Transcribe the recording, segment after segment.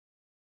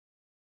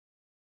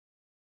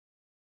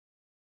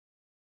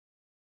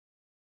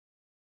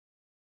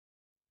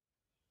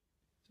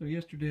So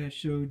yesterday I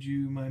showed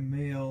you my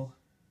male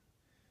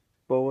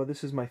boa.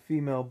 This is my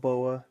female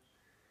boa.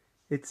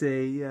 It's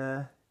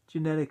a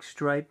genetic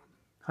stripe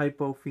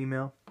hypo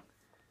female.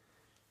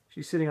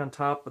 She's sitting on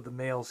top of the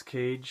male's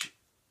cage,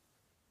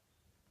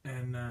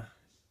 and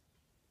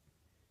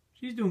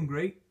she's doing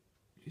great.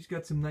 She's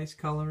got some nice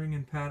coloring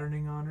and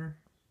patterning on her.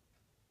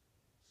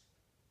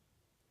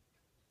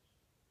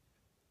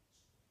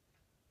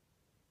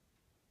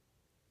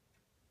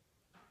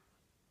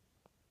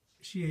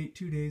 She ate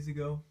 2 days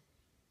ago.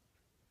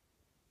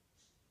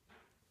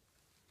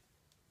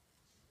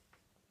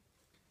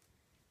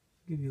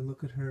 Give you a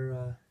look at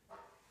her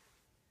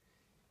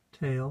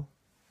tail.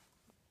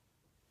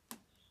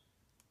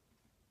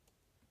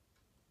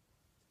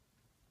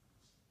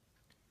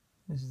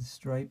 This is the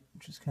stripe,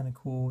 which is kind of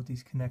cool with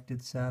these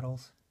connected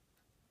saddles.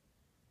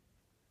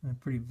 And a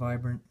pretty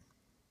vibrant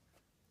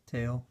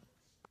tail.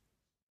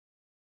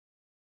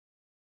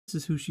 This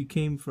is who she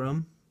came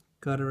from.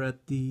 Got her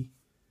at the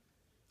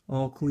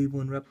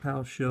Cleveland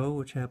Reptile Show,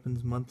 which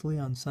happens monthly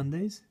on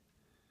Sundays.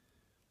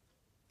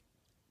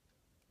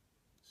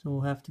 So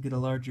we'll have to get a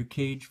larger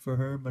cage for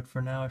her, but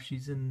for now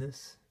she's in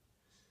this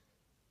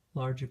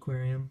large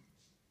aquarium.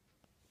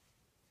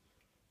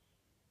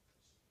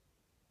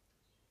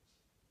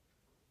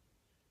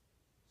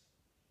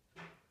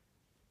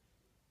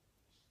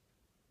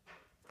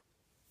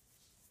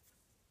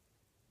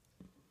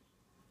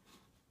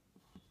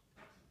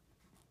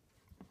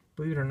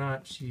 Believe it or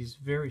not, she's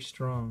very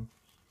strong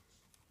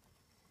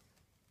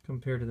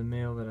compared to the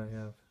male that I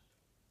have.